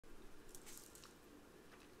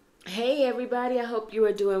everybody. I hope you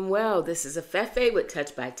are doing well. This is Afefe with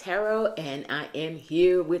Touch by Tarot, and I am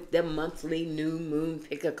here with the monthly new moon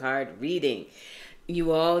pick a card reading.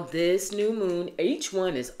 You all, this new moon, each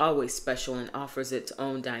one is always special and offers its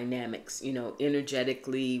own dynamics,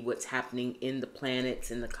 energetically, what's happening in the planets,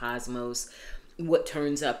 in the cosmos, what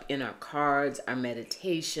turns up in our cards, our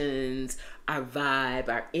meditations, our vibe,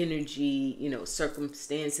 our energy,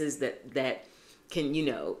 circumstances that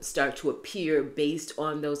can, start to appear based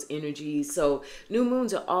on those energies. So new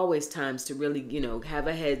moons are always times to really, have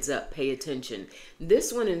a heads up, pay attention.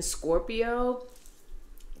 This one in Scorpio,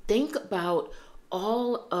 think about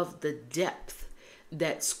all of the depth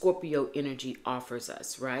that Scorpio energy offers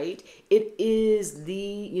us, right? It is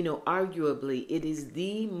arguably, it is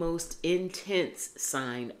the most intense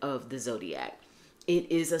sign of the zodiac.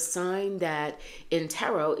 It is a sign that in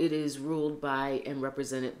tarot, it is ruled by and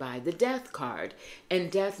represented by the death card.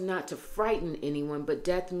 And death, not to frighten anyone, but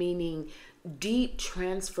death meaning deep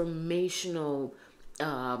transformational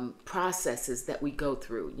processes that we go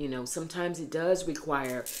through. Sometimes it does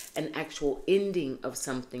require an actual ending of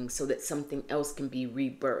something so that something else can be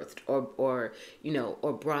rebirthed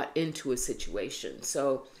or brought into a situation.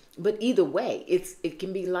 So, but either way, it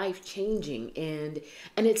can be life changing, and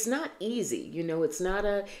it's not easy.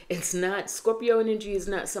 It's not Scorpio energy is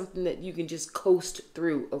not something that you can just coast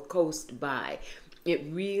through or coast by. It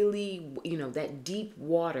really, that deep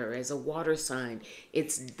water as a water sign,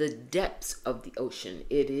 it's the depths of the ocean.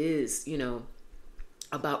 It is,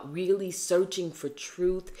 about really searching for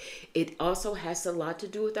truth. It also has a lot to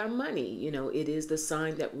do with our money. It is the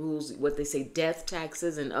sign that rules what they say, death,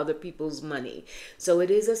 taxes, and other people's money. So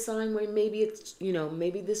it is a sign where maybe it's,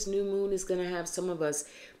 maybe this new moon is going to have some of us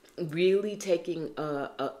really taking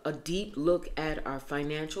a deep look at our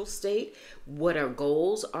financial state, what our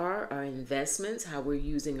goals are, our investments, how we're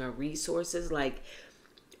using our resources, like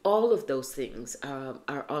all of those things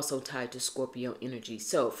are also tied to Scorpio energy.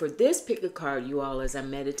 So for this pick a card, you all, as I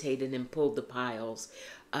meditated and pulled the piles,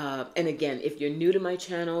 and again, if you're new to my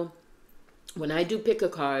channel, when I do pick a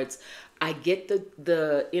cards, I get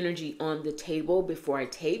the energy on the table before I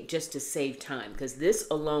tape just to save time, because this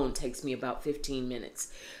alone takes me about 15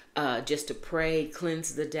 minutes. Just to pray,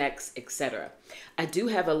 cleanse the decks, etc. I do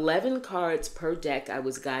have 11 cards per deck. I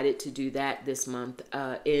was guided to do that this month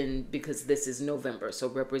because this is November, so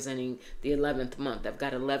representing the 11th month. I've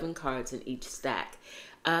got 11 cards in each stack.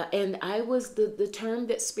 And I was, the term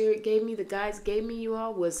that Spirit gave me, the guides gave me, you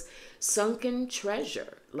all, was sunken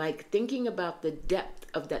treasure. Like thinking about the depth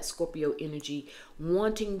of that Scorpio energy,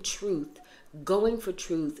 wanting truth, going for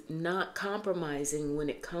truth, not compromising when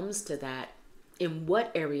it comes to that, in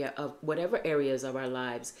whatever areas of our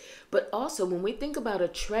lives. But also when we think about a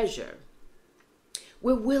treasure,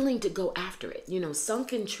 we're willing to go after it.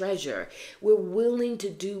 Sunken treasure, we're willing to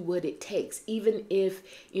do what it takes. Even if,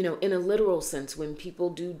 in a literal sense, when people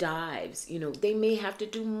do dives, they may have to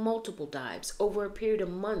do multiple dives over a period of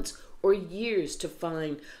months or years to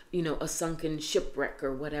find, a sunken shipwreck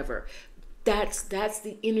or whatever. That's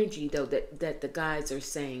the energy, though, that the guys are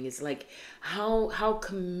saying is like, how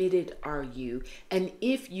committed are you? And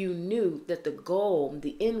if you knew that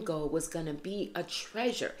the end goal was going to be a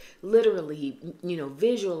treasure, literally,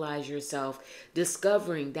 visualize yourself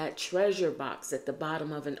discovering that treasure box at the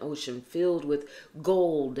bottom of an ocean filled with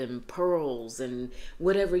gold and pearls and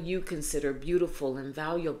whatever you consider beautiful and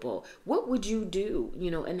valuable. What would you do?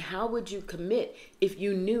 And how would you commit if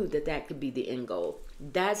you knew that could be the end goal?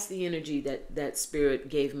 That's the energy that Spirit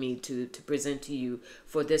gave me to present to you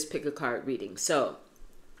for this pick a card reading. So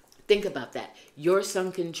think about that. Your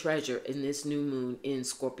sunken treasure in this new moon in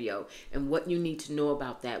Scorpio, and what you need to know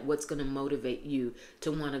about that, what's going to motivate you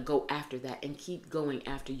to want to go after that and keep going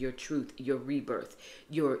after your truth, your rebirth,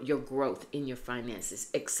 your growth in your finances,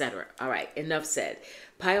 etc. All right, enough said.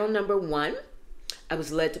 Pile number 1. I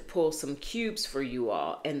was led to pull some cubes for you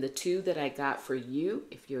all, and the 2 that I got for you,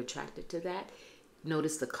 if you're attracted to that,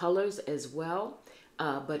 notice the colors as well,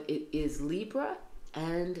 but it is Libra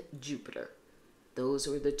and Jupiter. Those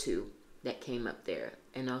were the 2 that came up there.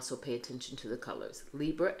 And also pay attention to the colors.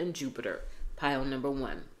 Libra and Jupiter. Pile number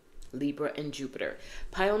 1. Libra and Jupiter.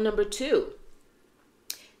 Pile number 2.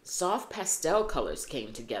 Soft pastel colors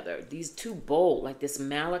came together. These 2 bold, like this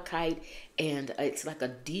malachite, and it's like a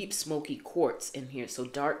deep smoky quartz in here. So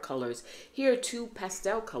dark colors. Here 2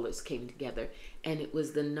 pastel colors came together. And it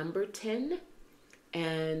was the number 10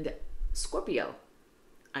 and Scorpio,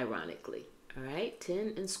 ironically. All right,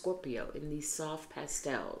 10 and Scorpio in these soft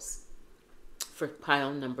pastels for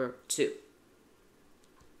pile number 2.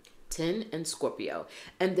 10 and Scorpio.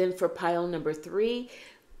 And then for pile number 3,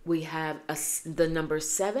 we have the number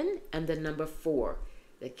 7 and the number 4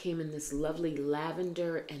 that came in this lovely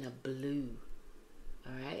lavender and a blue.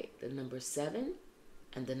 All right, the number 7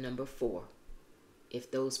 and the number 4, if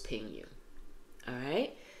those ping you. All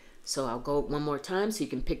right, so I'll go one more time so you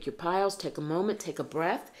can pick your piles. Take a moment, take a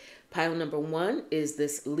breath. Pile number 1 is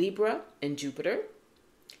this Libra and Jupiter.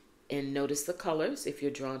 And notice the colors if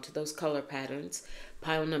you're drawn to those color patterns.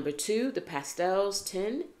 Pile number 2, the pastels,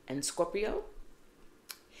 10 and Scorpio.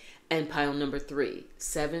 And pile number 3,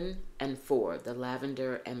 7 and 4, the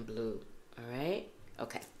lavender and blue. All right?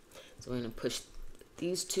 Okay. So we're going to push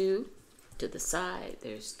these 2 to the side.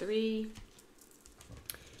 There's 3.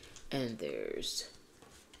 And there's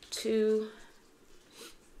 2.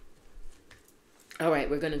 All right,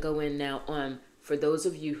 we're going to go in now on, for those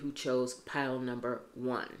of you who chose pile number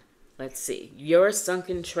 1. Let's see. Your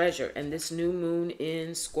sunken treasure and this new moon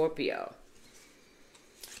in Scorpio.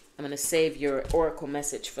 I'm going to save your oracle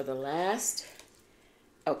message for the last.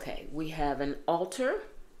 Okay, we have an altar,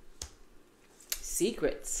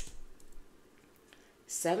 secrets,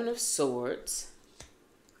 7 of Swords,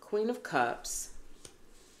 Queen of Cups,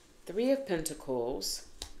 3 of Pentacles,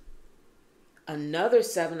 another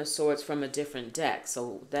 7 of Swords from a different deck.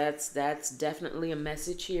 So that's definitely a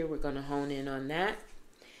message here. We're going to hone in on that.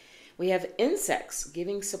 We have insects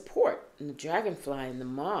giving support, and the dragonfly and the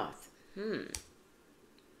moth.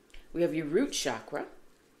 We have your root chakra.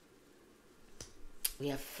 We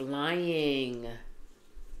have flying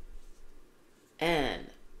and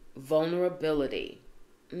vulnerability.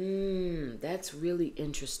 That's really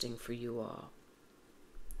interesting for you all.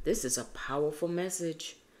 This is a powerful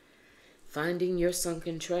message. Finding your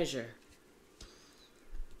sunken treasure.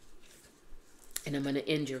 And I'm going to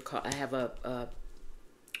end your call. I have a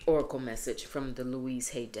oracle message from the Louise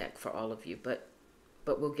Hay deck for all of you, but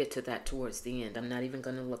we'll get to that towards the end. I'm not even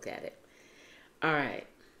going to look at it. All right.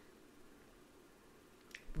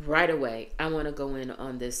 Right away, I want to go in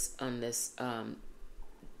on this 7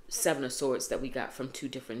 of Swords that we got from 2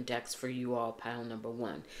 different decks for you all, pile number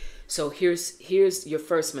 1. So here's your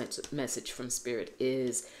first message from Spirit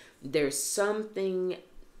is there's something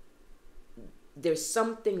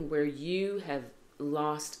where you have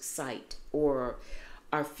lost sight or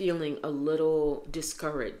are feeling a little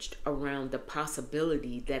discouraged around the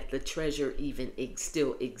possibility that the treasure even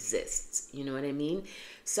still exists. You know what I mean?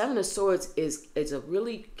 7 of Swords is a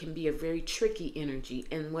really can be a very tricky energy.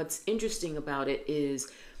 And what's interesting about it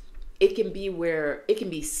is it can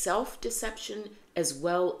be self-deception as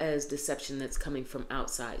well as deception that's coming from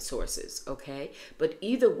outside sources, okay? But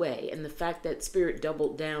either way, and the fact that Spirit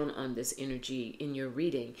doubled down on this energy in your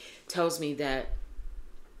reading tells me that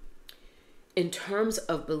in terms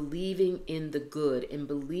of believing in the good and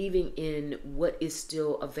believing in what is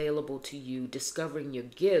still available to you, discovering your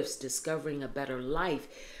gifts, discovering a better life,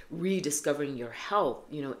 rediscovering your health,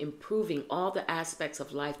 improving all the aspects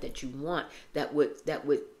of life that you want, that would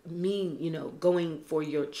mean, going for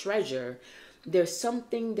your treasure. There's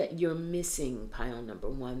something that you're missing, pile number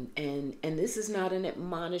 1. And this is not an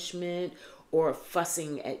admonishment or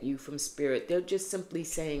fussing at you from Spirit. They're just simply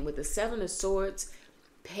saying with the 7 of Swords,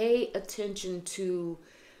 pay attention to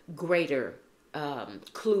greater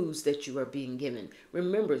clues that you are being given.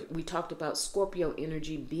 Remember, we talked about Scorpio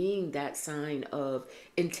energy being that sign of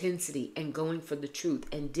intensity and going for the truth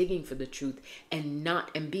and digging for the truth and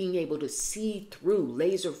being able to see through,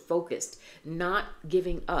 laser focused, not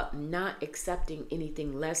giving up, not accepting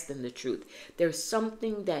anything less than the truth. There's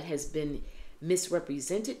something that has been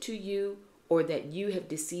misrepresented to you or that you have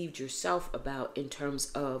deceived yourself about in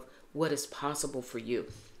terms of what is possible for you.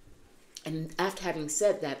 And after having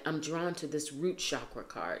said that, I'm drawn to this root chakra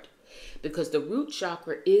card because the root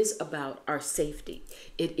chakra is about our safety.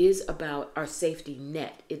 It is about our safety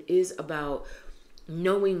net. It is about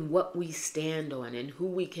knowing what we stand on and who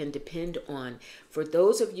we can depend on. For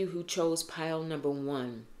those of you who chose pile number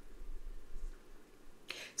 1,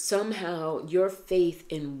 somehow your faith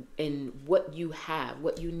in what you have,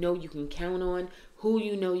 what you know you can count on, who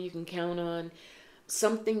you know you can count on,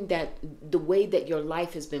 something that the way that your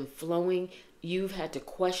life has been flowing, you've had to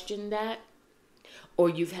question that, or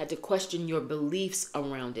you've had to question your beliefs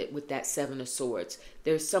around it with that 7 of Swords.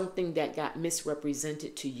 There's something that got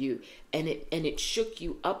misrepresented to you, and it shook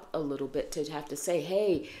you up a little bit to have to say,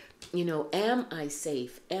 hey, am I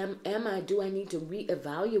safe? Do I need to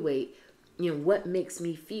reevaluate, what makes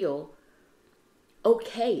me feel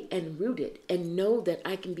okay and rooted and know that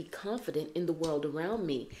I can be confident in the world around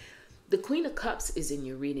me? The Queen of Cups is in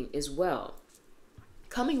your reading as well.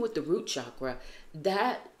 Coming with the root chakra,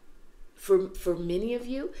 that for many of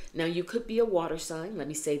you, now you could be a water sign, let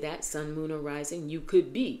me say that, sun, moon, or rising. You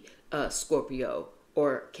could be a Scorpio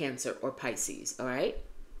or Cancer or Pisces, all right?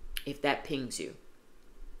 If that pings you.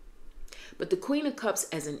 But the Queen of Cups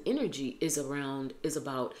as an energy is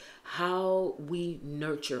about how we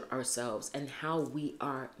nurture ourselves and how we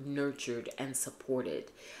are nurtured and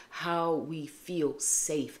supported, how we feel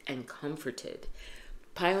safe and comforted.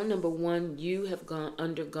 Pile number one, you have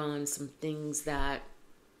undergone some things that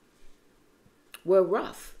were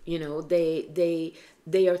rough.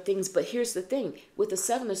 They are things, but here's the thing. With the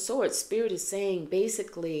Seven of Swords, Spirit is saying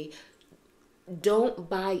basically, don't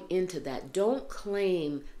buy into that. Don't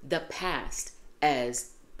claim the past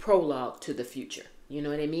as prologue to the future. You know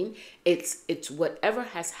what I mean? It's whatever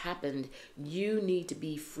has happened, you need to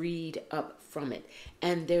be freed up from it.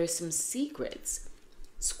 And there's some secrets.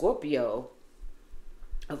 Scorpio,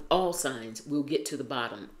 of all signs, will get to the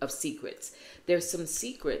bottom of secrets. There's some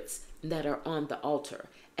secrets that are on the altar.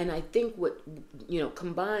 And I think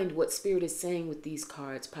combined what Spirit is saying with these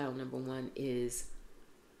cards, pile number one, is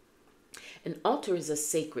an altar is a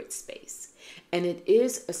sacred space. And it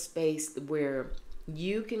is a space where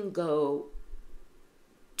you can go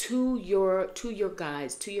to your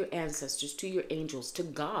guides, to your ancestors, to your angels, to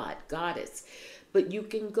God, Goddess. But you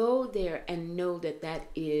can go there and know that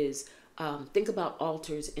is, think about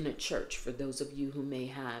altars in a church, for those of you who may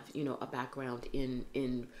have, a background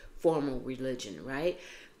in formal religion, right?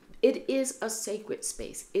 It is a sacred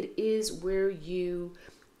space. It is where you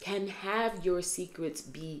can have your secrets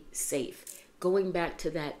be safe. Going back to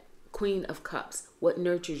that Queen of Cups, what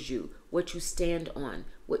nurtures you, what you stand on,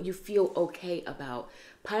 what you feel okay about.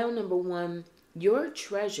 Pile number one, your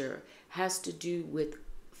treasure has to do with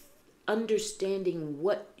understanding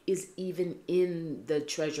what is even in the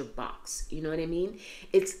treasure box. You know what I mean?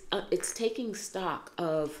 It's taking stock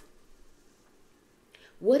of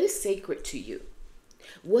what is sacred to you.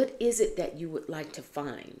 What is it that you would like to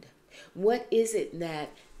find? What is it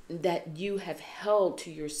that you have held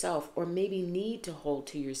to yourself, or maybe need to hold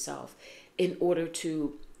to yourself in order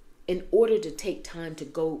to take time to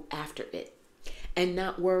go after it and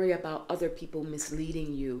not worry about other people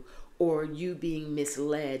misleading you or you being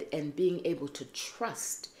misled, and being able to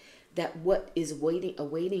trust that what is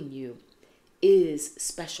awaiting you is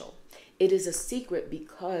special. It is a secret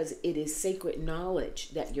because it is sacred knowledge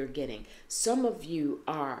that you're getting. Some of you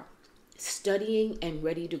are studying and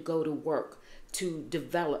ready to go to work to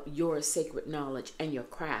develop your sacred knowledge and your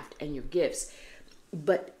craft and your gifts.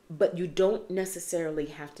 But you don't necessarily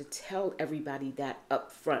have to tell everybody that up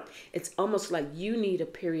front. It's almost like you need a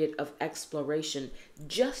period of exploration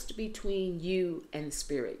just between you and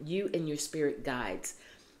spirit, you and your spirit guides,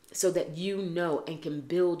 so that you know and can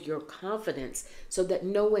build your confidence so that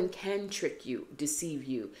no one can trick you, deceive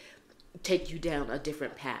you, take you down a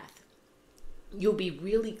different path. You'll be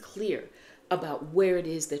really clear about where it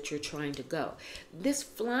is that you're trying to go. This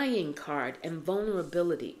flying card and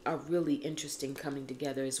vulnerability are really interesting coming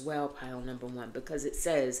together as well, pile number one, because it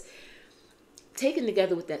says, taken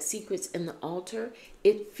together with that secrets in the altar,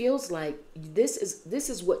 it feels like this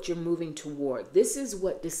is what you're moving toward. This is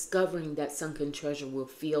what discovering that sunken treasure will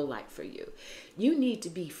feel like for you. You need to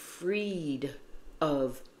be freed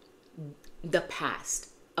of the past,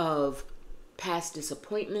 of past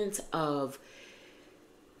disappointments, of,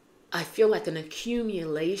 I feel like, an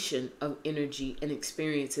accumulation of energy and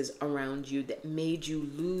experiences around you that made you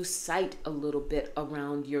lose sight a little bit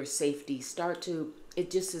around your safety. It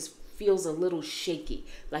just feels a little shaky,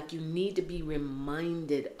 like you need to be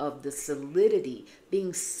reminded of the solidity,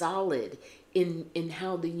 being solid in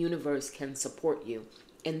how the universe can support you.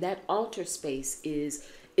 And that altar space is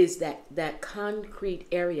that concrete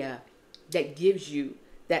area that gives you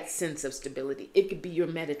that sense of stability. It could be your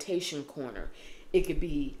meditation corner. It could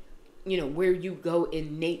be, where you go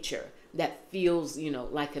in nature that feels,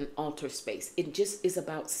 like an altar space. It just is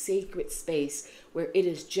about sacred space where it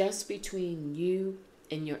is just between you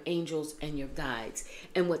and your angels and your guides.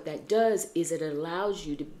 And what that does is it allows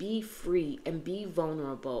you to be free and be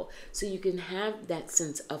vulnerable, so you can have that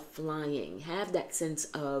sense of flying, have that sense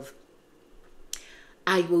of,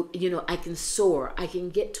 I can soar. I can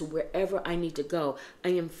get to wherever I need to go. I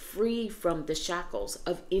am free from the shackles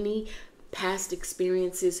of any past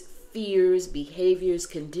experiences, fears, behaviors,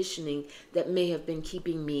 conditioning that may have been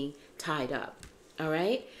keeping me tied up. All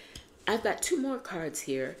right. I've got two more cards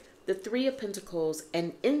here. The Three of Pentacles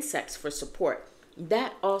and insects for support.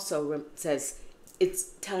 That also says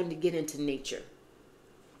it's time to get into nature.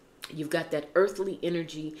 You've got that earthly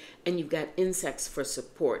energy and you've got insects for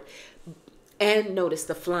support. And notice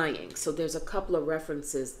the flying. So there's a couple of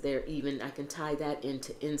references there. Even I can tie that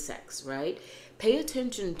into insects, right? Pay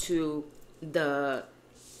attention to the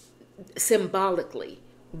symbolically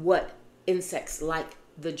what insects like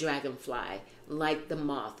the dragonfly, like the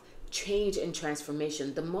moth, change and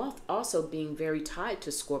transformation. The moth also being very tied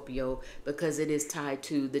to Scorpio because it is tied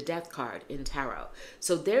to the death card in tarot.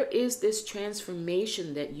 So there is this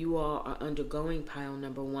transformation that you all are undergoing, pile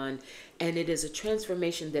number one, and it is a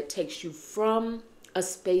transformation that takes you from a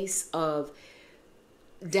space of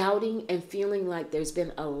doubting and feeling like there's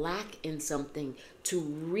been a lack in something to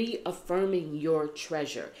reaffirming your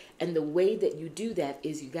treasure. And the way that you do that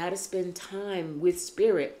is you got to spend time with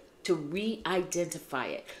spirit to re-identify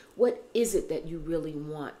it. What is it that you really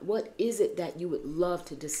want? What is it that you would love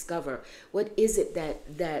to discover? What is it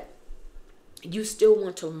that you still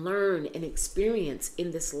want to learn and experience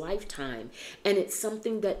in this lifetime? And it's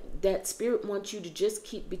something that spirit wants you to just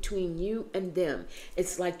keep between you and them.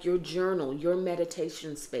 It's like your journal, your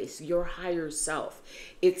meditation space, your higher self.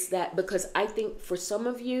 It's that, because I think for some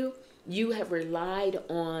of you, you have relied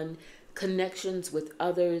on connections with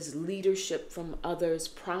others, leadership from others,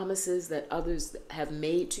 promises that others have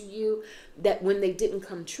made to you, that when they didn't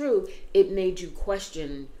come true, it made you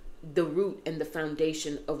question the root and the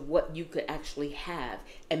foundation of what you could actually have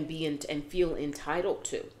and be in, and feel entitled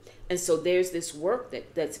to. And so there's this work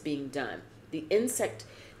that's being done. The insect,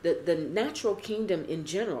 the natural kingdom in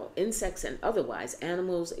general, insects and otherwise,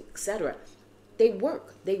 animals, etc., they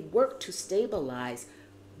work to stabilize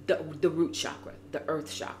the root chakra, the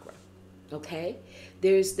earth chakra. Okay,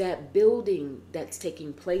 there's that building that's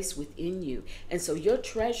taking place within you. And so your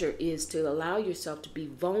treasure is to allow yourself to be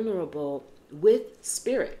vulnerable with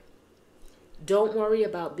spirit. Don't worry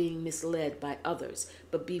about being misled by others,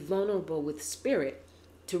 but be vulnerable with spirit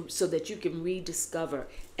so that you can rediscover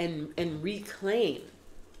and reclaim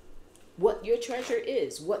what your treasure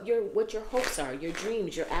is, what your hopes are, your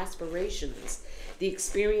dreams, your aspirations, the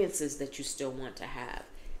experiences that you still want to have.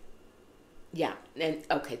 Yeah, and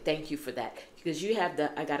okay, thank you for that. Because you have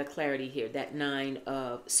I got a clarity here, that 9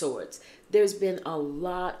 of Swords. There's been a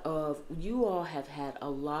lot of, you all have had a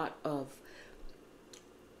lot of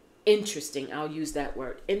interesting, I'll use that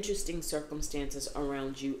word, interesting circumstances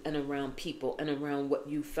around you and around people and around what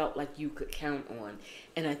you felt like you could count on.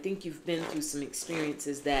 And I think you've been through some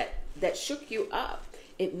experiences that shook you up.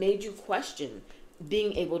 It made you question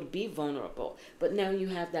being able to be vulnerable. But now you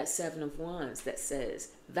have that 7 of Wands that says,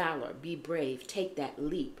 valor, be brave, take that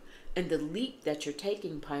leap. And the leap that you're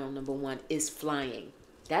taking, pile number one, is flying.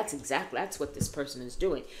 That's what this person is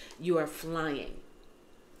doing. You are flying.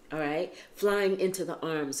 All right? Flying into the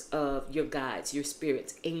arms of your guides, your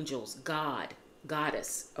spirits, angels, God,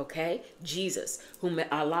 Goddess, okay? Jesus,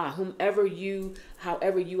 Allah, however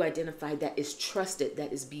you identify, that is trusted,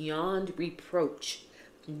 that is beyond reproach.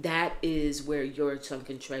 That is where your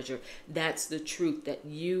sunken treasure, that's the truth that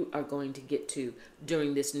you are going to get to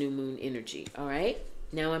during this new moon energy. All right?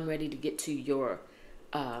 Now I'm ready to get to your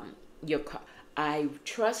your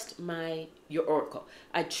oracle.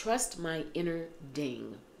 I trust my inner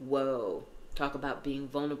ding. Whoa. Talk about being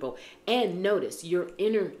vulnerable. And notice your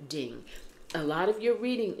inner ding. A lot of your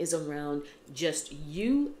reading is around just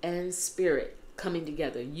you and spirit coming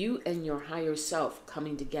together, you and your higher self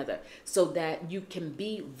coming together, so that you can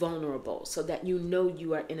be vulnerable, so that you know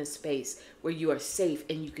you are in a space where you are safe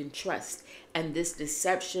and you can trust. And this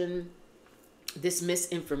deception, this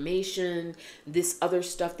misinformation, this other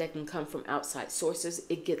stuff that can come from outside sources,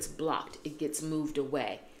 it gets blocked, it gets moved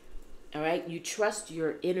away. All right, you trust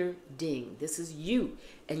your inner ding. This is you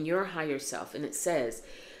and your higher self. And it says,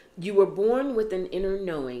 you were born with an inner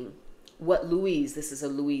knowing, what Louise, this is a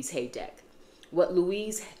Louise Hay deck, what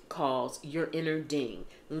Louise calls your inner ding.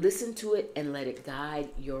 Listen to it and let it guide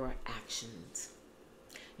your actions.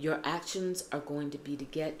 Your actions are going to be to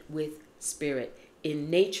get with spirit. In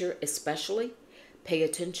nature especially, pay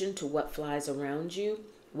attention to what flies around you,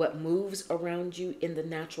 what moves around you in the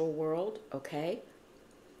natural world, okay?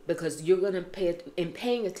 Because you're going to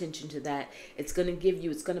paying attention to that, it's going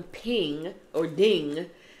to ping or ding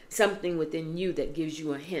something within you that gives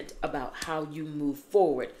you a hint about how you move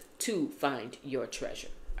forward to find your treasure.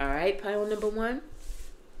 All right, pile number one.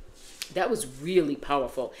 That was really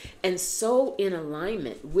powerful and so in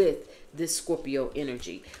alignment with this Scorpio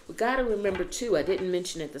energy. We got to remember too, I didn't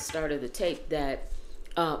mention at the start of the tape that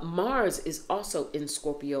Mars is also in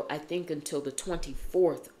Scorpio, I think until the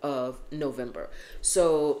 24th of November.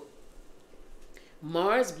 So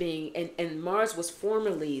Mars being, and Mars was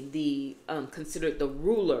formerly the considered the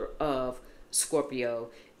ruler of Scorpio.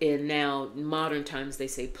 In now modern times they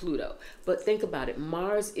say Pluto. But think about it.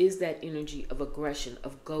 Mars is that energy of aggression,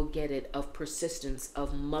 of go get it, of persistence,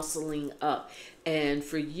 of muscling up. And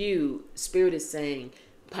for you, Spirit is saying,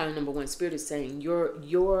 pile number one, Spirit is saying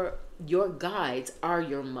your guides are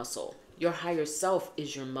your muscle. Your higher self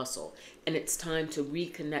is your muscle. And it's time to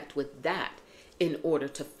reconnect with that in order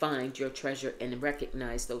to find your treasure and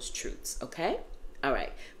recognize those truths. Okay? All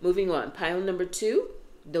right. Moving on. Pile number 2.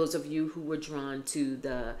 Those of you who were drawn to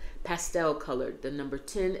the pastel colored, the number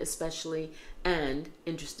 10 especially, and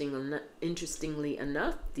interestingly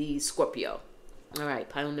enough, the Scorpio. All right,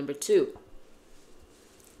 pile number 2.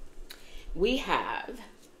 We have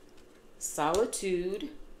solitude.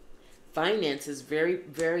 Finances, very,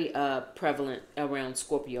 very prevalent around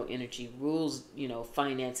Scorpio energy. Rules,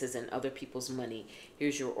 finances and other people's money.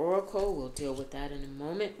 Here's your oracle. We'll deal with that in a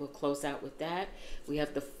moment. We'll close out with that. We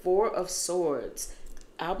have the 4 of Swords.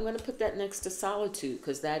 I'm going to put that next to solitude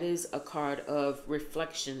because that is a card of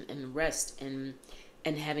reflection and rest and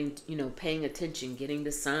having, paying attention, getting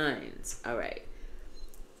the signs. All right.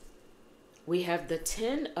 We have the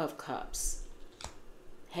 10 of Cups,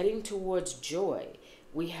 heading towards joy.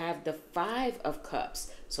 We have the 5 of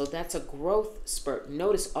Cups. So that's a growth spurt.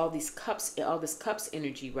 Notice all these cups, all this cups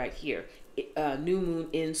energy right here. New moon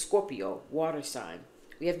in Scorpio, water sign.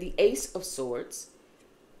 We have the Ace of Swords.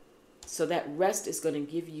 So that rest is going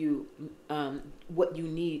to give you what you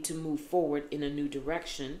need to move forward in a new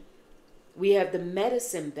direction. We have the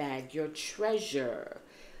medicine bag, your treasure.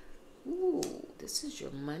 Ooh, this is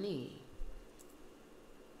your money.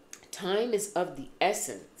 Time is of the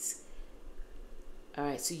essence. All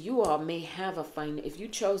right, so you all may have if you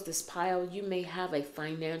chose this pile, you may have a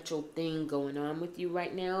financial thing going on with you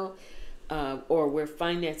right now, or where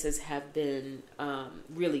finances have been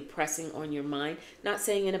really pressing on your mind. Not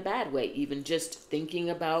saying in a bad way, even just thinking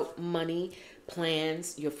about money,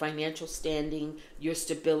 plans, your financial standing, your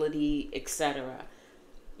stability, etc.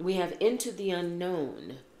 We have into the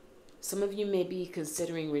unknown. Some of you may be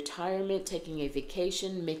considering retirement, taking a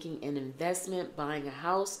vacation, making an investment, buying a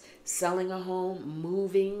house, selling a home,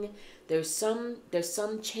 moving. There's some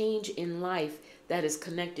change in life that is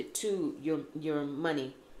connected to your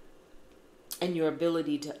money and your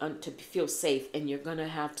ability to feel safe, and you're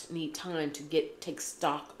gonna need time to take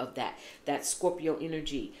stock of that Scorpio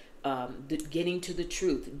energy. Getting to the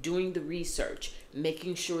truth, doing the research,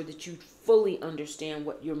 making sure that you fully understand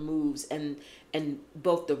what your moves and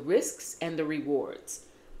both the risks and the rewards,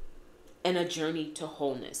 and a journey to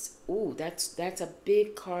wholeness. Ooh, that's a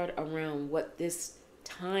big card around what this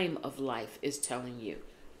time of life is telling you.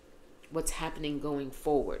 What's happening going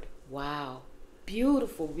forward. Wow.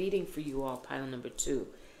 Beautiful reading for you all, pile number 2.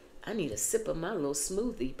 I need a sip of my little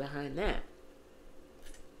smoothie behind that.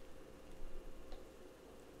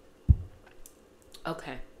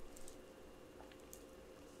 Okay.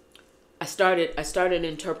 I started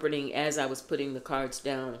interpreting as I was putting the cards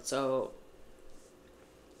down, so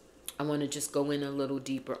I want to just go in a little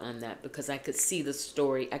deeper on that because I could see the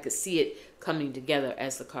story. I could see it coming together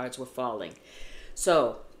as the cards were falling.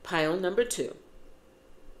 So, pile number 2.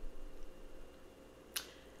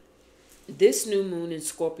 This new moon in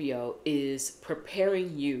Scorpio is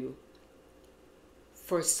preparing you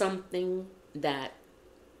for something that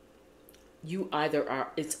you either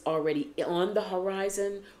it's already on the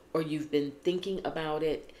horizon, or you've been thinking about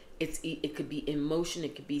it. It could be in motion.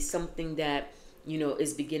 It could be something that,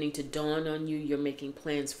 is beginning to dawn on you. You're making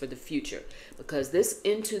plans for the future, because this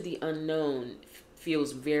into the unknown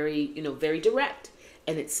feels very, very direct.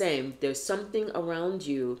 And it's saying there's something around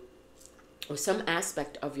you or some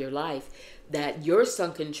aspect of your life that your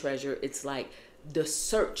sunken treasure, it's like the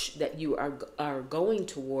search that you are going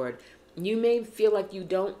toward. You may feel like you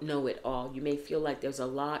don't know it all. You may feel like there's a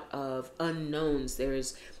lot of unknowns.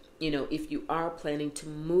 There's, if you are planning to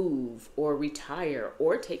move or retire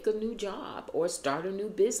or take a new job or start a new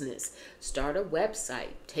business, start a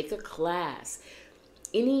website, take a class,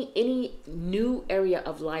 any new area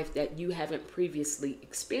of life that you haven't previously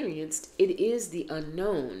experienced, it is the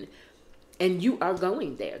unknown. And you are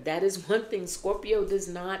going there. That is one thing. Scorpio does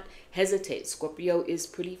not hesitate. Scorpio is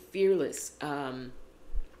pretty fearless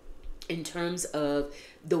in terms of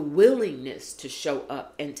the willingness to show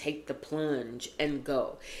up and take the plunge and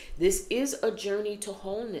go. This is a journey to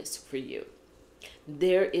wholeness for you.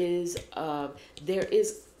 This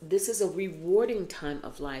is a rewarding time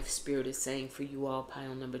of life, Spirit is saying for you all,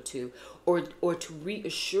 pile number 2, or to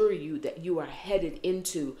reassure you that you are headed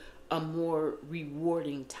into a more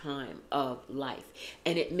rewarding time of life.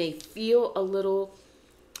 And it may feel a little,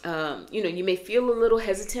 you may feel a little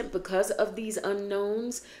hesitant because of these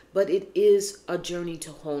unknowns, but it is a journey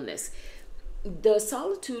to wholeness. The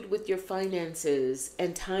solitude with your finances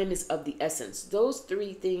and time is of the essence. Those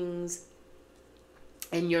 3 things,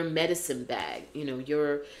 and your medicine bag, let me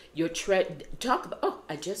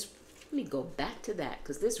go back to that,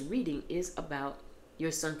 because this reading is about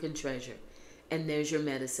your sunken treasure. And there's your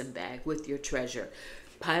medicine bag with your treasure.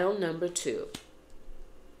 Pile number 2.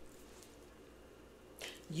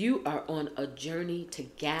 You are on a journey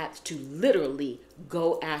to literally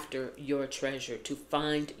go after your treasure, to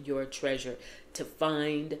find your treasure, to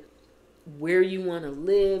find where you want to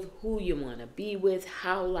live, who you want to be with,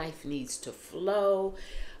 how life needs to flow,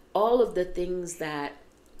 all of the things that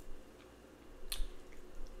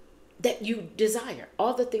you desire,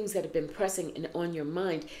 all the things that have been pressing on your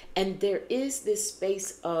mind. And there is this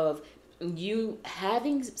space of you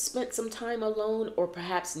having spent some time alone, or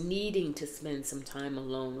perhaps needing to spend some time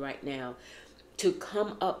alone right now to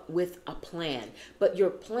come up with a plan. But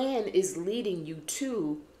your plan is leading you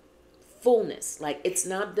to fullness. Like, it's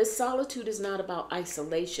not, this solitude is not about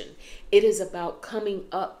isolation. It is about coming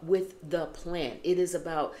up with the plan. It is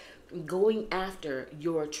about going after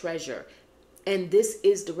your treasure. And this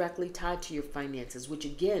is directly tied to your finances, which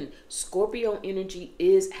again, Scorpio energy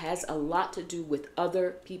has a lot to do with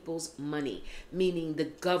other people's money, meaning the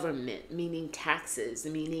government, meaning taxes,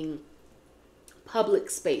 meaning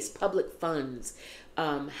public space, public funds,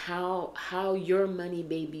 how your money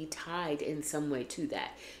may be tied in some way to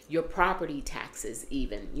that. Your property taxes,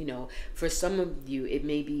 even, for some of you, it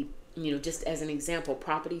may be, just as an example,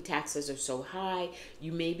 property taxes are so high,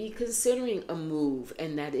 you may be considering a move,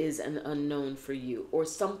 and that is an unknown for you, or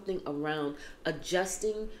something around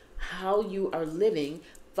adjusting how you are living,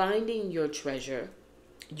 finding your treasure,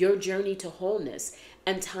 your journey to wholeness.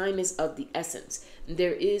 And time is of the essence.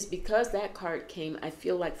 There is, because that card came, I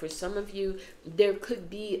feel like for some of you, there could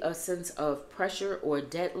be a sense of pressure or a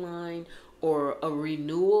deadline or a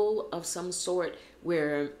renewal of some sort,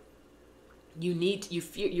 where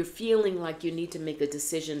you're feeling like you need to make a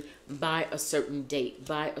decision by a certain date,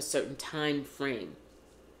 by a certain time frame.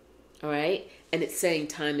 All right. And it's saying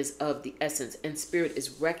time is of the essence, and Spirit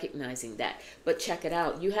is recognizing that. But check it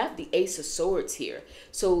out. You have the Ace of Swords here.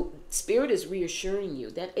 So Spirit is reassuring you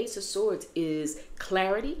that Ace of Swords is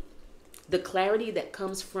clarity, the clarity that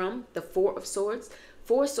comes from the Four of Swords.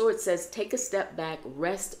 Four of Swords says take a step back,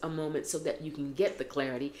 rest a moment so that you can get the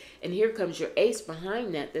clarity. And here comes your ace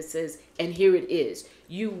behind that says, and here it is.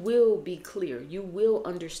 You will be clear. You will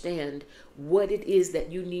understand what it is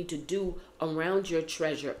that you need to do around your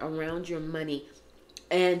treasure, around your money,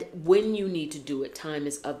 and when you need to do it. Time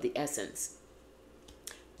is of the essence.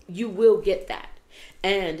 You will get that.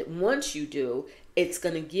 And once you do, it's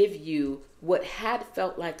going to give you what had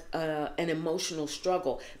felt like an emotional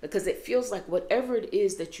struggle, because it feels like whatever it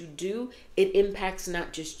is that you do, it impacts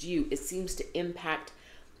not just you. It seems to impact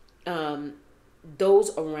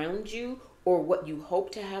those around you, or what you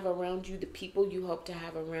hope to have around you, the people you hope to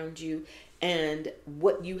have around you, and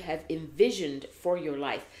what you have envisioned for your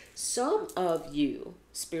life. Some of you,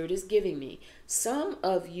 Spirit is giving me, some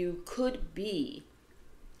of you could be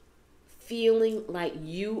feeling like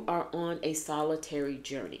you are on a solitary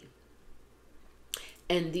journey.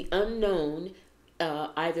 And the unknown,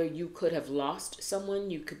 either you could have lost someone,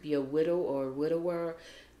 you could be a widow or a widower,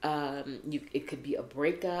 it could be a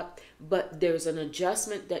breakup, but there's an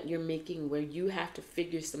adjustment that you're making where you have to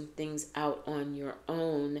figure some things out on your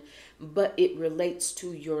own, but it relates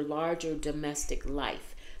to your larger domestic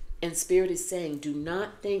life. And Spirit is saying, do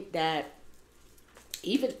not think that,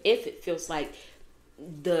 even if it feels like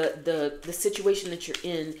the situation that you're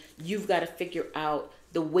in, you've got to figure out,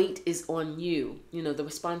 the weight is on you. The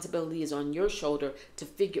responsibility is on your shoulder to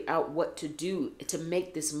figure out what to do to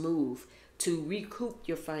make this move, to recoup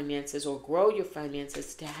your finances or grow your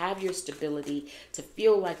finances, to have your stability, to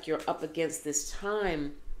feel like you're up against this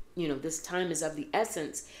time. This time is of the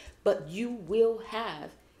essence, but you will have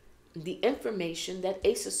the information that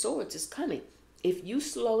Ace of Swords is coming. If you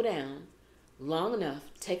slow down long enough,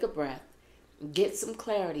 take a breath, get some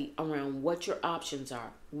clarity around what your options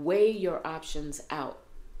are, weigh your options out,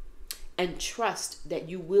 and trust that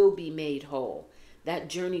you will be made whole. That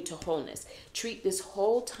journey to wholeness. Treat this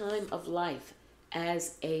whole time of life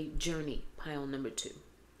as a journey, pile number 2.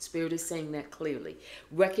 Spirit is saying that clearly,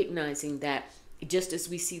 recognizing that just as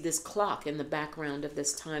we see this clock in the background of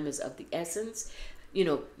this time is of the essence,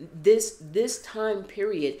 this time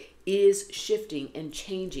period is shifting and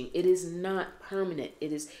changing. It is not permanent.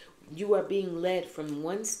 You are being led from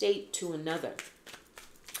one state to another,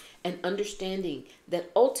 and understanding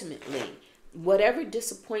that ultimately, whatever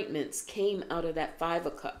disappointments came out of that 5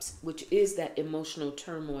 of Cups, which is that emotional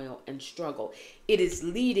turmoil and struggle, it is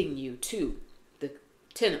leading you to the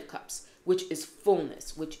 10 of Cups, which is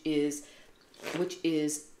fullness, which is,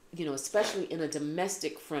 especially in a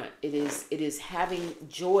domestic front, it is having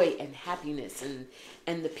joy and happiness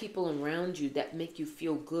and the people around you that make you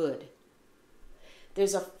feel good.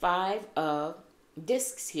 There's a 5 of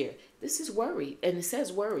Discs here. This is worry, and it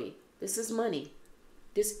says worry. This is money.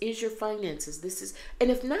 This is your finances. This is,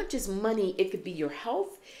 and if not just money, it could be your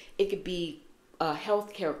health. It could be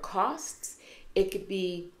healthcare costs. It could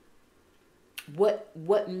be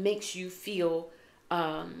what makes you feel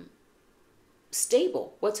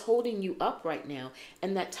stable, what's holding you up right now.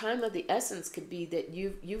 And that time of the essence could be that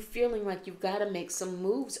you feeling like you've got to make some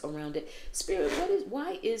moves around it. Spirit,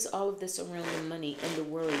 why is all of this around the money and the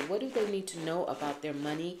worry? What do they need to know about their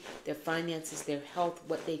money, their finances, their health,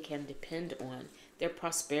 what they can depend on, their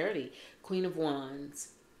prosperity? Queen of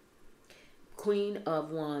Wands. Queen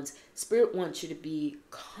of Wands. Spirit wants you to be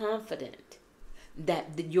confident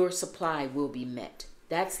that your supply will be met.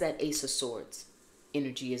 That's that Ace of Swords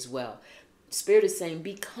energy as well. Spirit is saying,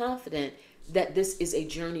 be confident that this is a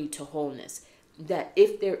journey to wholeness. That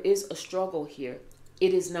if there is a struggle here,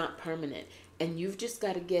 it is not permanent. And you've just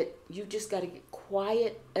got to get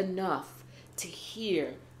quiet enough to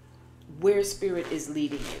hear where Spirit is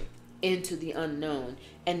leading you into the unknown,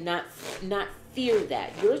 and not fear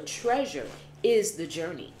that. Your treasure is the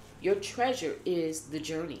journey. Your treasure is the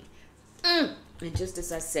journey. And just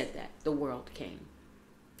as I said that, the world came.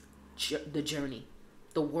 The journey.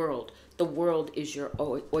 The world. The world is your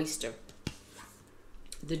oyster.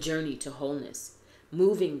 The journey to wholeness.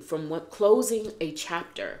 Moving from closing a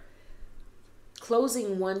chapter.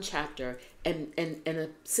 Closing one chapter and a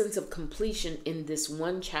sense of completion in this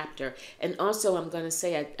one chapter. And also, I'm going to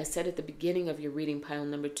say, I said at the beginning of your reading, pile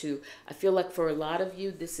number 2, I feel like for a lot of you,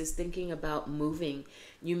 this is thinking about moving.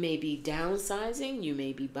 You may be downsizing. You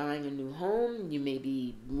may be buying a new home. You may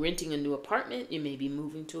be renting a new apartment. You may be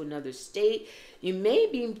moving to another state. You may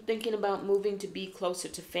be thinking about moving to be closer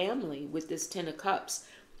to family with this 10 of Cups.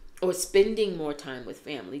 Or spending more time with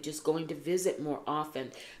family, just going to visit more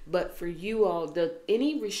often. But for you all,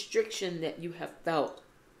 any restriction that you have felt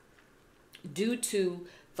due to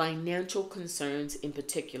financial concerns in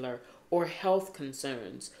particular, or health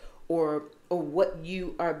concerns, or what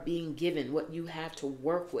you are being given, what you have to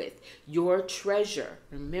work with, your treasure.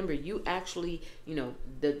 Remember, you actually,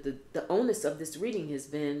 the onus of this reading has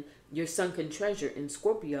been your sunken treasure in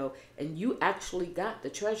Scorpio, and you actually got the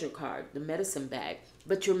treasure card, the medicine bag.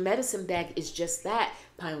 But your medicine bag is just that,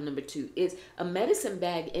 pile number 2. It's a medicine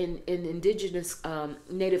bag in indigenous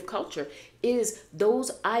native culture is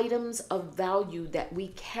those items of value that we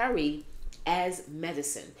carry as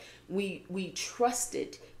medicine. We trust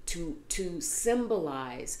it to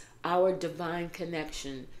symbolize our divine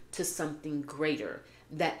connection to something greater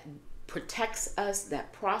that protects us,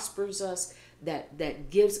 that prospers us, that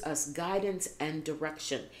gives us guidance and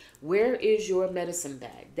direction. Where is your medicine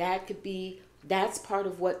bag? That's part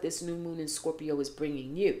of what this new moon in Scorpio is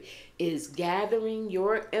bringing you, is gathering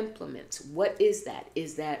your implements. What is that?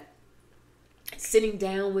 Is that sitting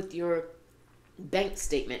down with your bank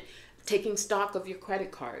statement, taking stock of your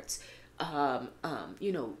credit cards,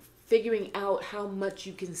 figuring out how much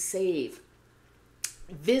you can save,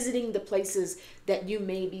 visiting the places that you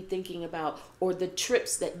may be thinking about, or the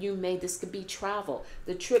trips that this could be travel,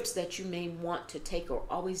 the trips that you may want to take or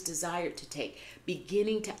always desired to take,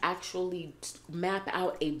 beginning to actually map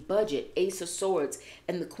out a budget, Ace of Swords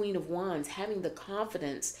and the Queen of Wands, having the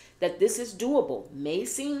confidence that this is doable. May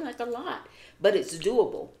seem like a lot, but it's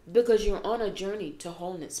doable because you're on a journey to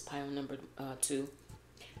wholeness, pile number 2.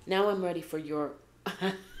 Now I'm ready for your...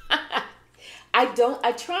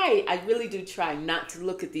 I really do try not to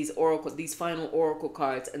look at these final oracle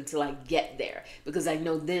cards until I get there, because I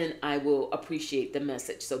know then I will appreciate the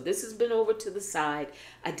message. So this has been over to the side.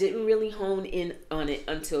 I didn't really hone in on it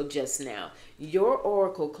until just now. Your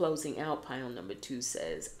oracle closing out, pile number 2,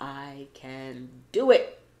 says, I can do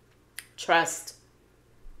it. Trust.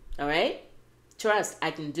 All right? Trust. I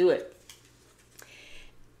can do it.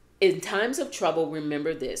 In times of trouble,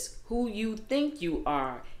 remember this. Who you think you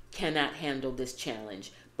are cannot handle this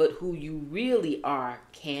challenge, but who you really are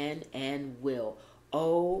can and will.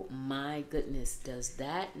 Oh my goodness, does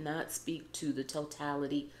that not speak to the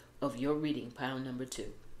totality of your reading, pile number 2?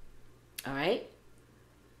 All right?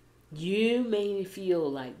 You may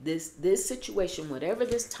feel like this situation, whatever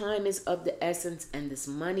this time is of the essence, and this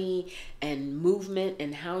money and movement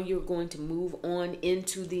and how you're going to move on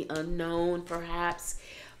into the unknown, perhaps.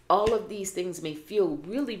 All of these things may feel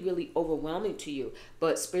really, really overwhelming to you,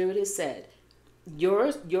 but Spirit has said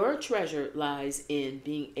your treasure lies in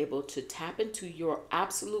being able to tap into your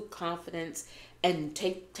absolute confidence and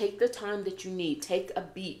take the time that you need. Take a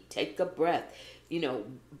beat, take a breath,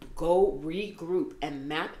 go regroup and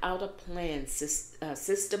map out a plan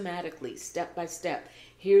systematically, step by step.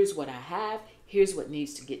 Here's what I have. Here's what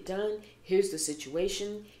needs to get done. Here's the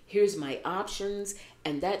situation. Here's my options.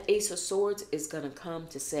 And that Ace of Swords is going to come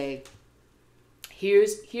to say,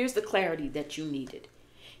 here's the clarity that you needed.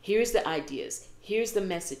 Here's the ideas. Here's the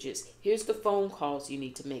messages. Here's the phone calls you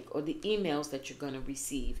need to make or the emails that you're going to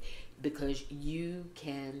receive, because you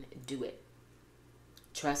can do it.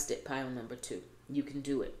 Trust it, pile number 2. You can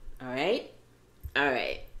do it. All right? All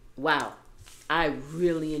right. Wow. I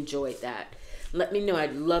really enjoyed that. Let me know.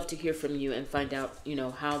 I'd love to hear from you and find out,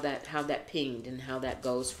 how that pinged and how that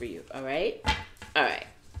goes for you. All right? All right.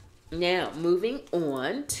 Now, moving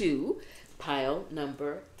on to pile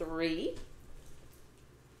number 3.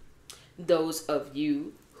 Those of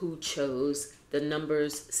you who chose the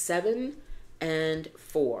numbers 7 and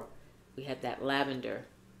 4. We had that lavender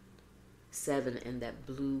 7 and that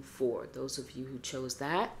blue 4. Those of you who chose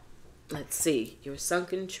that, let's see. Your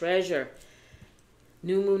sunken treasure.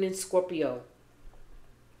 New moon in Scorpio.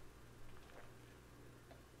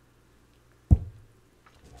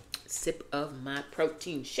 Sip of my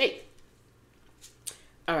protein shake.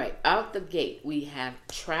 All right, out the gate, we have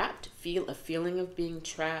trapped, feel a feeling of being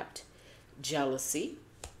trapped, jealousy.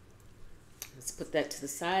 Let's put that to the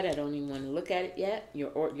side. I don't even want to look at it yet.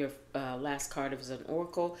 Your last card is an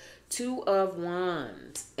oracle. 2 of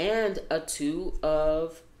Wands and a 2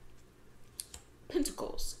 of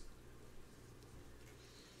Pentacles.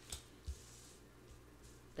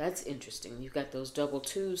 That's interesting. You've got those double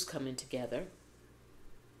 2s coming together.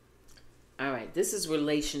 All right, this is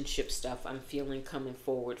relationship stuff I'm feeling coming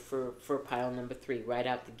forward for pile number 3 right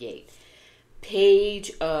out the gate.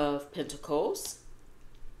 Page of Pentacles,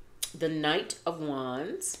 the Knight of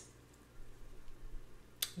Wands,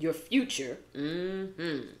 your future.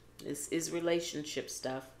 This is relationship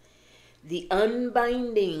stuff. The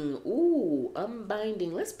Unbinding. Ooh,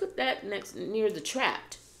 unbinding. Let's put that near the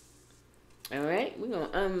Trapped. All right, we're going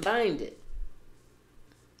to unbind it.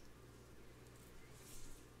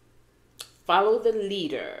 Follow the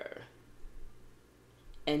leader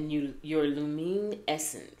and your lumine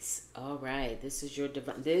essence. All right, this is your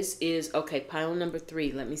divine. This is, okay, pile number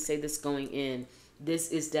 3. Let me say this going in.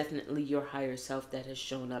 This is definitely your higher self that has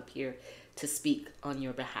shown up here to speak on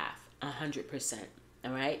your behalf. 100%.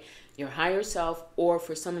 All right, your higher self, or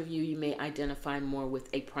for some of you, you may identify more with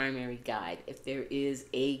a primary guide. If there is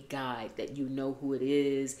a guide that you know who it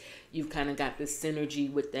is, you've kind of got this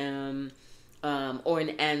synergy with them. Or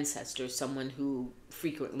an ancestor, someone who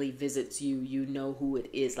frequently visits you, you know who it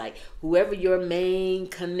is. Like whoever your main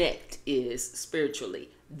connect is spiritually,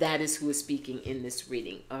 that is who is speaking in this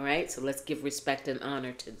reading. All right, so let's give respect and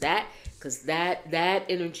honor to that, because that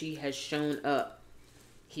energy has shown up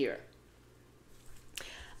here.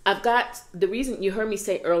 I've got the reason you heard me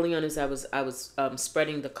say early on as I was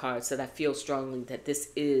spreading the cards, that I feel strongly that this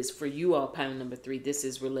is for you all, pile number 3. This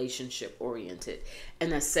is relationship oriented,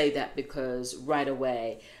 and I say that because right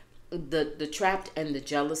away, the trapped and the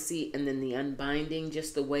jealousy, and then the unbinding,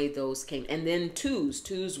 just the way those came, and then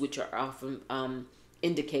twos, which are often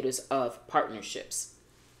indicators of partnerships.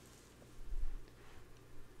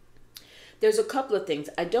 There's a couple of things.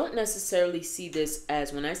 I don't necessarily see this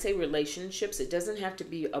as, when I say relationships, it doesn't have to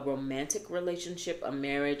be a romantic relationship, a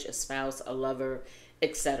marriage, a spouse, a lover,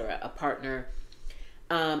 etc., a partner.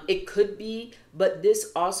 It could be, but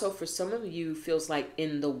this also for some of you feels like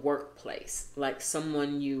in the workplace, like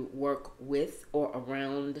someone you work with or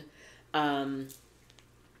around.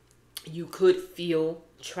 You could feel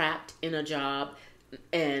trapped in a job.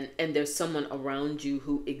 And there's someone around you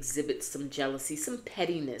who exhibits some jealousy, some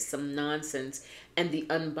pettiness, some nonsense. And the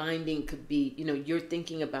unbinding could be, you're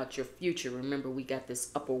thinking about your future. Remember, we got this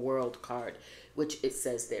upper world card, which it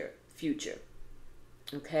says there, future.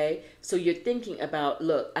 Okay, so you're thinking about,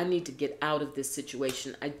 look, I need to get out of this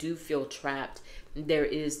situation. I do feel trapped. There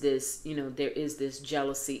is this, there is this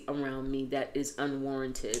jealousy around me that is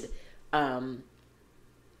unwarranted. And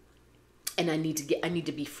I need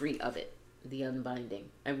to be free of it. The unbinding.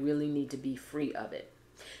 I really need to be free of it.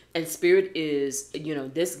 And Spirit is,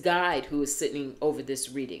 this guide who is sitting over this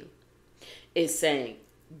reading is saying,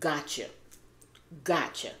 gotcha.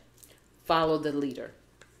 Follow the leader.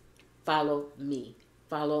 Follow me.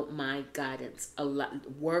 Follow my guidance.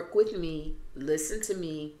 Work with me. Listen to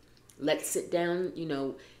me. Let's sit down,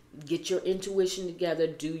 get your intuition together,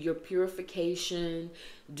 do your purification,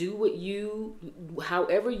 do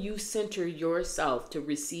however you center yourself to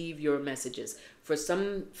receive your messages. For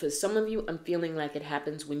some of you, I'm feeling like it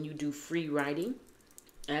happens when you do free writing.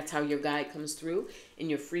 That's how your guide comes through in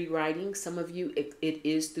your free writing. Some of you, it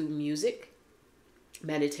is through music,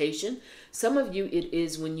 meditation. Some of you, it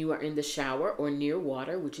is when you are in the shower or near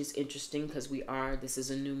water, which is interesting because this is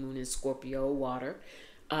a new moon in Scorpio,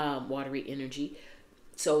 watery energy.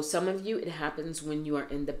 So some of you, it happens when you are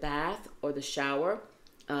in the bath or the shower,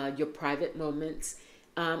 your private moments.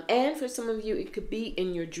 And for some of you, it could be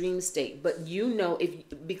in your dream state. But you know,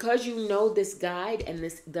 because you know this guide and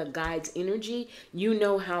the guide's energy, you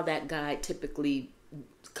know how that guide typically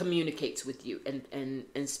communicates with you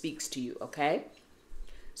and speaks to you. Okay,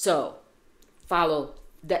 so follow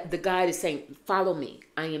that. The guide is saying, "Follow me.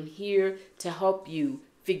 I am here to help you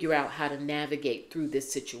figure out how to navigate through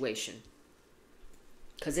this situation,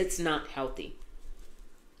 because it's not healthy,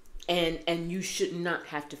 and you should not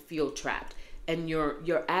have to feel trapped." And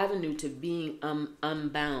your avenue to being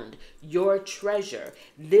unbound, your treasure,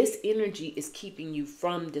 this energy is keeping you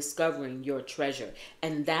from discovering your treasure.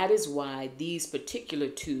 And that is why these particular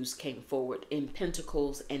twos came forward in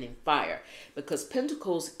Pentacles and in Fire, because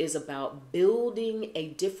Pentacles is about building a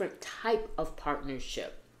different type of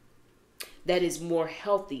partnership that is more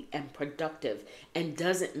healthy and productive and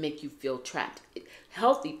doesn't make you feel trapped.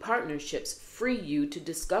 Healthy partnerships free you to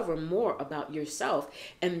discover more about yourself,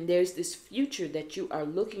 and there's this future that you are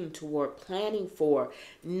looking toward, planning for.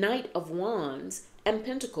 Knight of Wands and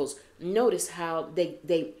Pentacles. Notice how they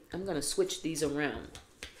I'm going to switch these around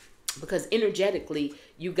because energetically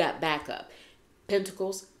you got backup.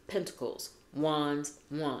 Pentacles, Pentacles, Wands,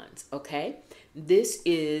 Wands, okay? This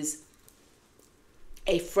is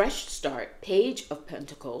a fresh start, Page of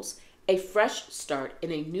Pentacles, a fresh start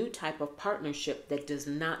in a new type of partnership that does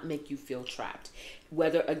not make you feel trapped.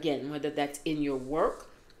 Whether that's in your work,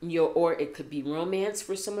 or it could be romance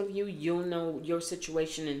for some of you. You'll know your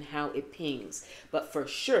situation and how it pings. But for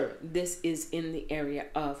sure, this is in the area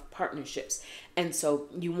of partnerships. And so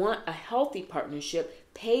you want a healthy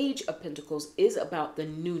partnership. Page of Pentacles is about the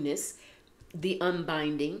newness, the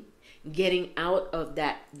unbinding, getting out of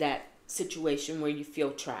that situation where you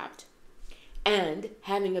feel trapped, and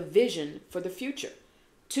having a vision for the future.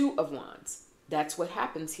 Two of Wands, that's what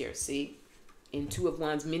happens here. See, in Two of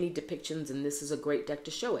Wands, many depictions, and this is a great deck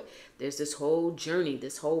to show it. There's this whole journey,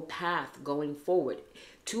 this whole path going forward.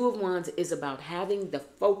 Two of Wands is about having the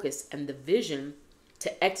focus and the vision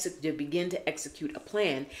to begin to execute a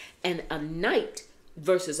plan. And a Knight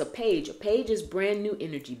versus a Page is brand new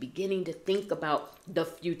energy, beginning to think about the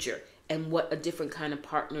future and what a different kind of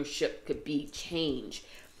partnership could be. Change.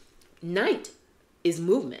 Knight is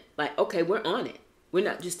movement. Like, okay, we're on it. We're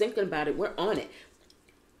not just thinking about it. We're on it.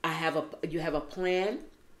 You have a plan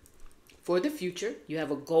for the future. You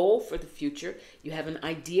have a goal for the future. You have an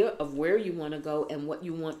idea of where you want to go and what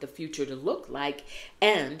you want the future to look like.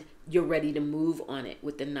 And you're ready to move on it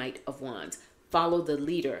with the Knight of Wands. Follow the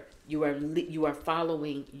leader. You are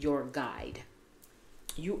following your guide.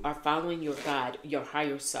 You are following your guide, your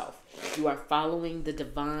higher self. You are following the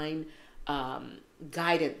divine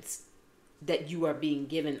guidance that you are being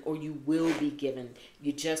given, or you will be given.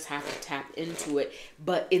 You just have to tap into it.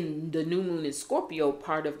 But in the new moon in Scorpio,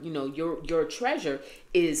 part of your treasure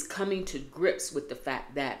is coming to grips with the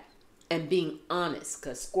fact that, and being honest,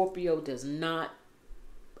 because Scorpio does not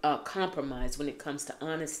compromise when it comes to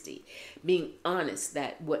honesty. Being honest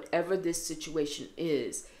that whatever this situation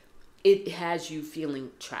is, it has you feeling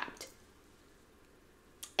trapped,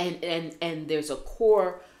 and there's a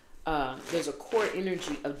core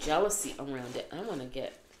energy of jealousy around it. I want to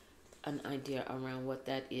get an idea around what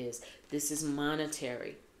that is. This is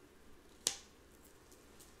monetary.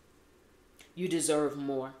 You deserve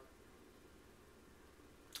more.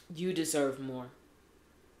 You deserve more.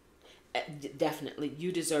 Definitely,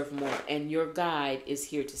 you deserve more, and your guide is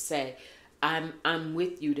here to say, I'm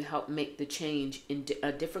with you to help make the change in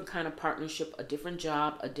a different kind of partnership, a different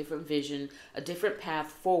job, a different vision, a different path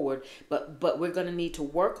forward. But we're going to need to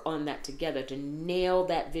work on that together to nail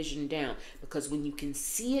that vision down. Because when you can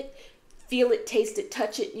see it, feel it, taste it,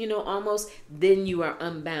 touch it, almost, then you are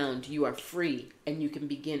unbound, you are free, and you can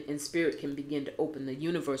begin, and spirit can begin to open. The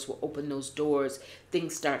universe will open those doors.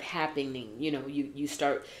 Things start happening. You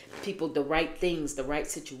start, the right things, the right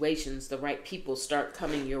situations, the right people start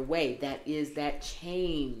coming your way. That is that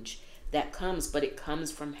change that comes, but it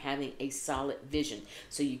comes from having a solid vision.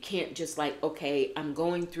 So you can't just like, okay, I'm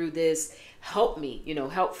going through this, help me,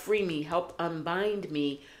 help free me, help unbind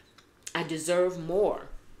me. I deserve more.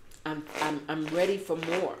 I'm ready for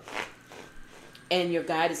more. And your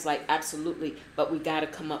guide is like, absolutely, but we got to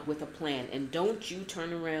come up with a plan. And don't you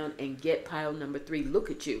turn around and get pile number 3.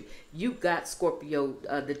 Look at you. You got Scorpio,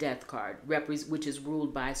 the death card, which is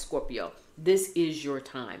ruled by Scorpio. This is your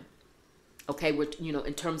time. Okay, we're,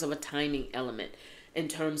 in terms of a timing element, in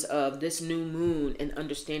terms of this new moon and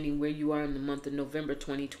understanding where you are in the month of November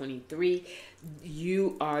 2023,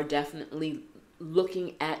 you are definitely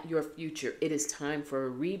looking at your future. It is time for a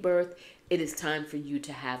rebirth. It is time for you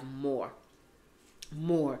to have more.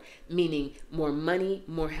 more, meaning more money,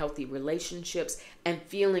 more healthy relationships, and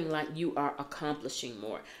feeling like you are accomplishing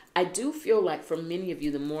more. I do feel like for many of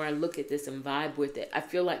you, the more I look at this and vibe with it, I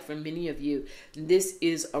feel like for many of you, this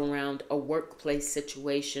is around a workplace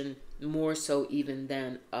situation more so even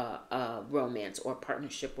than a romance or a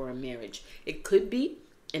partnership or a marriage. It could be.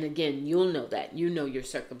 And again, you'll know that. You know your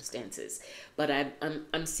circumstances. But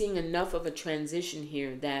I'm seeing enough of a transition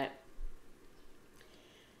here that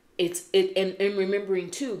and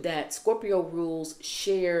remembering too that Scorpio rules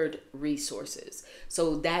shared resources.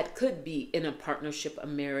 So that could be in a partnership, a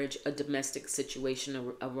marriage, a domestic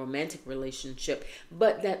situation, a romantic relationship,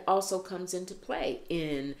 but that also comes into play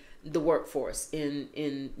in the workforce,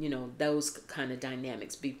 in those kind of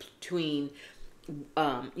dynamics between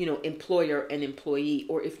employer and employee,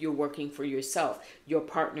 or if you're working for yourself, your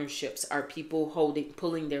partnerships. Are people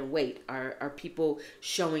pulling their weight? Are people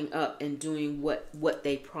showing up and doing what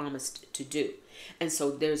they promised to do? And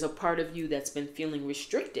so there's a part of you that's been feeling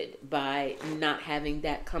restricted by not having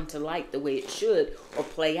that come to light the way it should or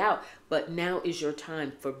play out. But now is your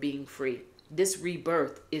time for being free. This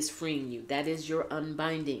rebirth is freeing you. That is your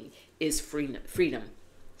unbinding, is freedom.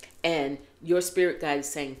 And your spirit guide is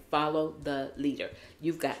saying, follow the leader.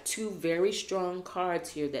 You've got two very strong cards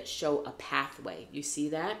here that show a pathway. You see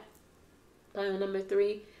that? Pile number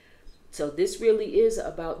 3. So this really is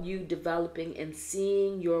about you developing and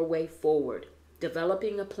seeing your way forward.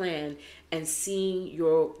 Developing a plan and seeing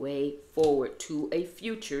your way forward to a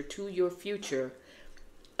future, to your future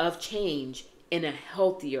of change in a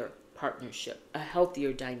healthier partnership, a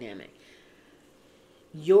healthier dynamic.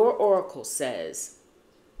 Your oracle says,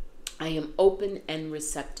 I am open and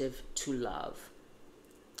receptive to love.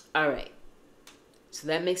 All right. So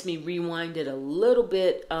that makes me rewind it a little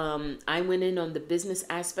bit. I went in on the business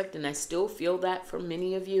aspect, and I still feel that for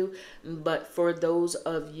many of you. But for those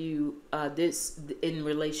of you, this in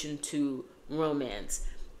relation to romance.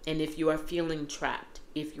 And if you are feeling trapped,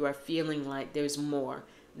 if you are feeling like there's more,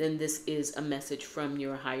 then this is a message from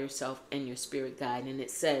your higher self and your spirit guide. And it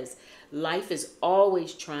says, life is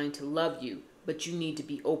always trying to love you, but you need to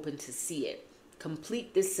be open to see it.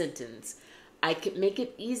 Complete this sentence. I could make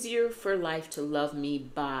it easier for life to love me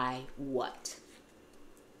by what?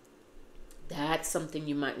 That's something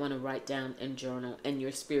you might want to write down and journal, and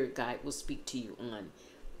your spirit guide will speak to you on.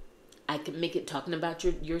 I could make it talking about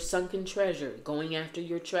your sunken treasure, going after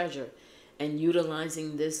your treasure, and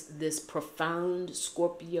utilizing this profound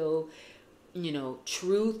Scorpio,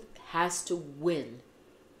 truth has to win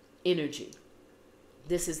energy.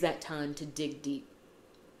 This is that time to dig deep.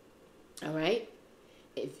 All right?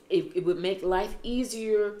 If it would make life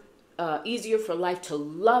easier for life to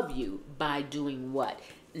love you by doing what?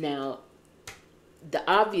 Now, the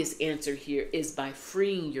obvious answer here is by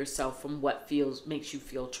freeing yourself from what makes you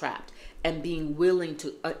feel trapped and being willing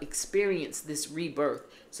to experience this rebirth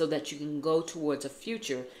so that you can go towards a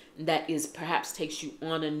future that is perhaps takes you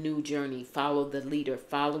on a new journey. Follow the leader,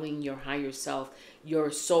 following your higher self,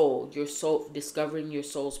 your soul, discovering your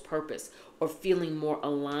soul's purpose, or feeling more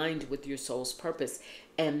aligned with your soul's purpose.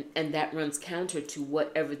 And that runs counter to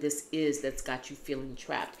whatever this is that's got you feeling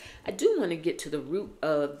trapped. I do want to get to the root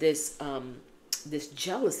of this this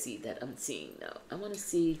jealousy that I'm seeing though. I want to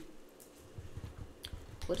see,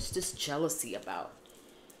 what is this jealousy about?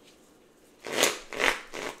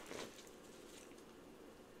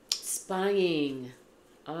 Spying.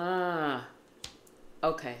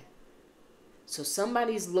 Okay. So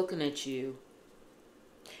somebody's looking at you,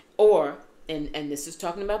 or, and this is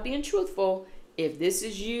talking about being truthful, if this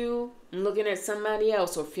is you looking at somebody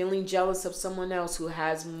else or feeling jealous of someone else who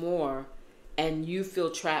has more and you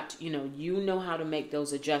feel trapped, you know how to make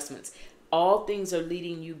those adjustments. All things are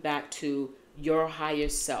leading you back to your higher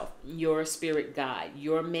self, your spirit guide,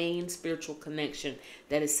 your main spiritual connection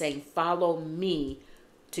that is saying, follow me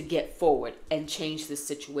to get forward and change this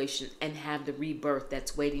situation and have the rebirth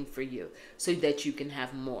that's waiting for you so that you can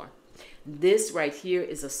have more. This right here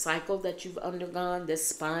is a cycle that you've undergone, this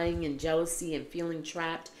spying and jealousy and feeling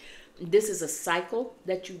trapped. This is a cycle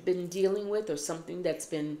that you've been dealing with, or something that's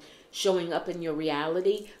been showing up in your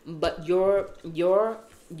reality, but your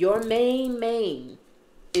main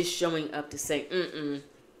is showing up to say,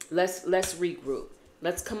 let's regroup.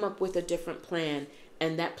 Let's come up with a different plan.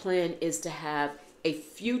 And that plan is to have a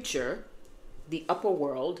future, the upper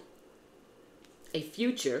world, a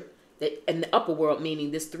future that, and the upper world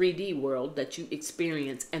meaning this 3D world that you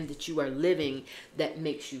experience and that you are living, that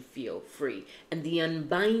makes you feel free. And the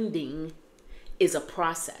unbinding is a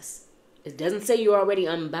process. It doesn't say you're already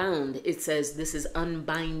unbound. It says this is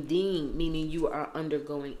unbinding, meaning you are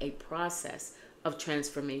undergoing a process of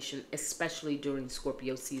transformation, especially during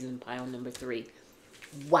Scorpio season, pile number 3.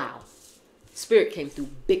 Wow. Spirit came through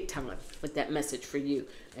big time with that message for you.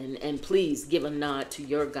 And please give a nod to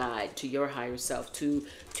your guide, to your higher self, to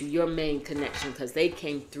your main connection, because they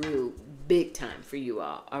came through big time for you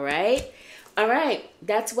all. All right? All right.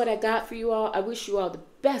 That's what I got for you all. I wish you all the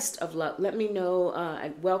best of luck. Let me know.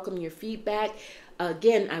 I welcome your feedback.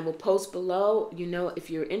 Again, I will post below. You know, if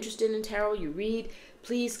you're interested in tarot, you read,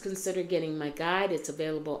 please consider getting my guide. It's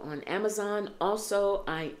available on Amazon. Also,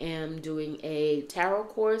 I am doing a tarot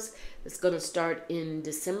course that's going to start in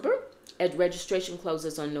December. And registration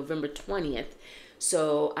closes on November 20th.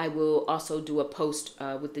 So I will also do a post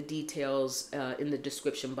with the details in the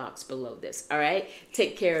description box below this. All right?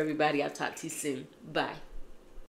 Take care, everybody. I'll talk to you soon. Bye.